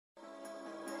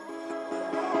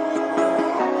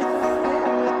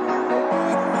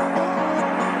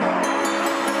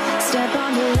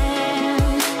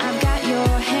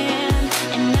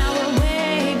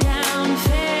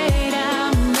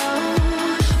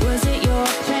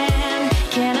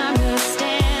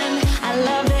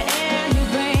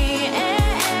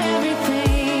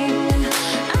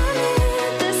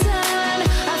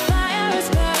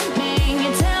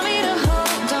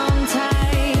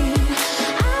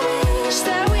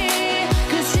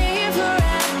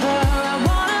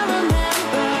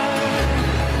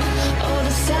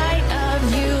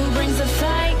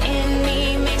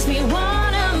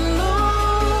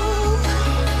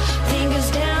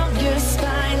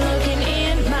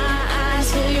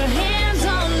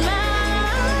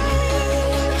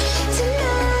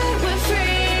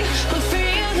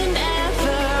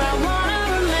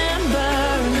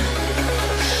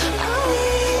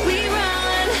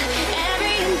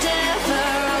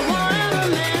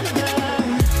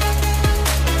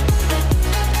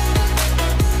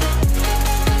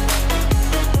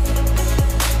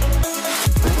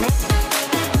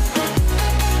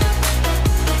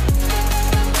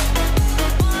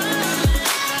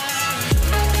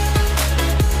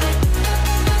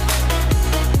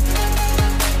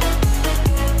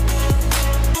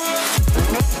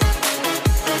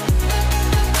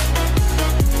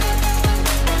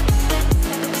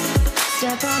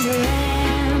Step on the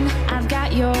land, I've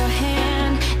got your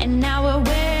hand, and now we're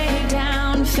way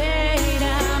down, fade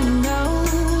out. No,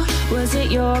 was it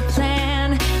your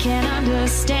plan? Can't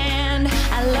understand.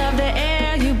 I love the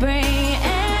air you bring,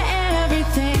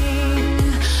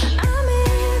 everything. I'm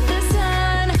in the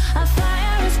sun, a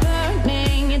fire is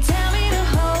burning. You tell me to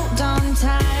hold on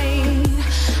tight.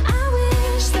 I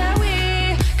wish that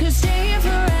we could stay here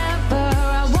forever.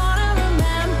 I wanna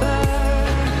remember.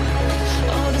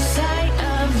 Oh, the sight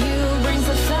of you brings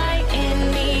the fight in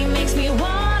me, makes me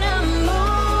wanna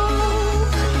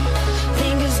move.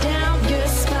 Fingers down your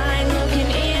spine, looking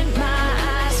in my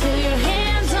eyes, feel your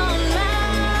hands on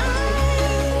mine.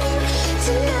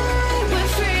 Tonight we're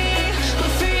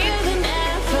freer than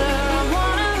ever. I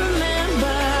wanna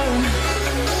remember.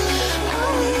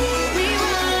 Oh, we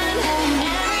run every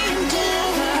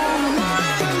endeavor. I wanna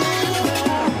remember.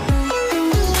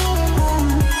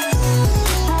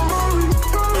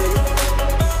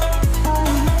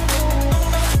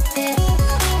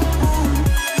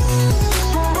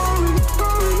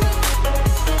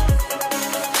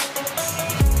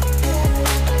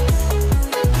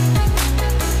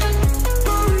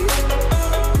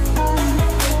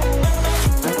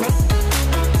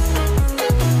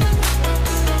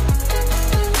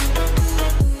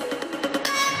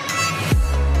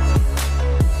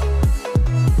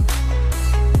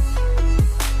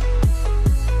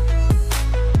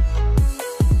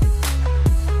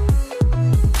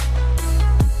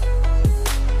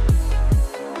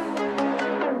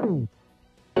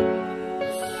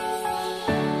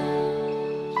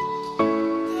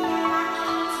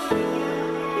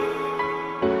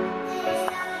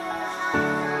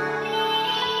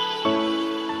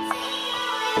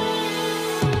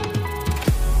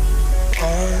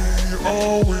 I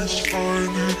always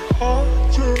find it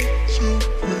harder to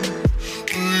breathe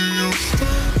when you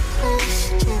stay close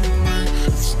to me.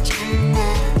 It's too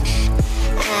much.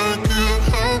 I can't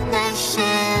help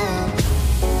myself.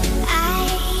 I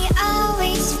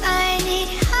always find it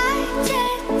harder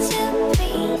to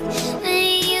breathe when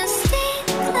you stay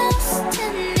close to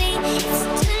me. It's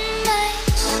too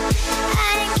much.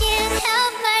 I can't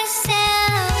help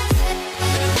myself.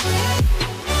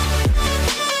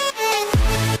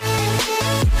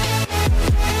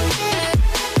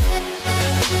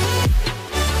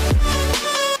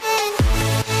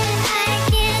 I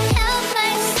can't help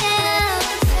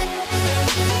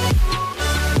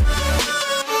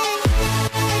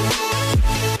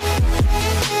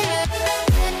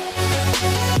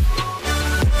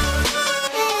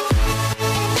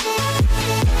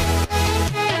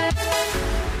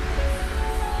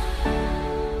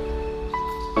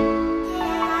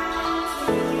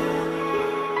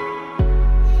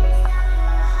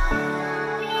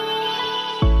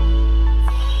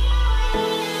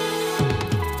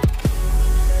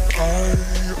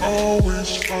I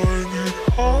always find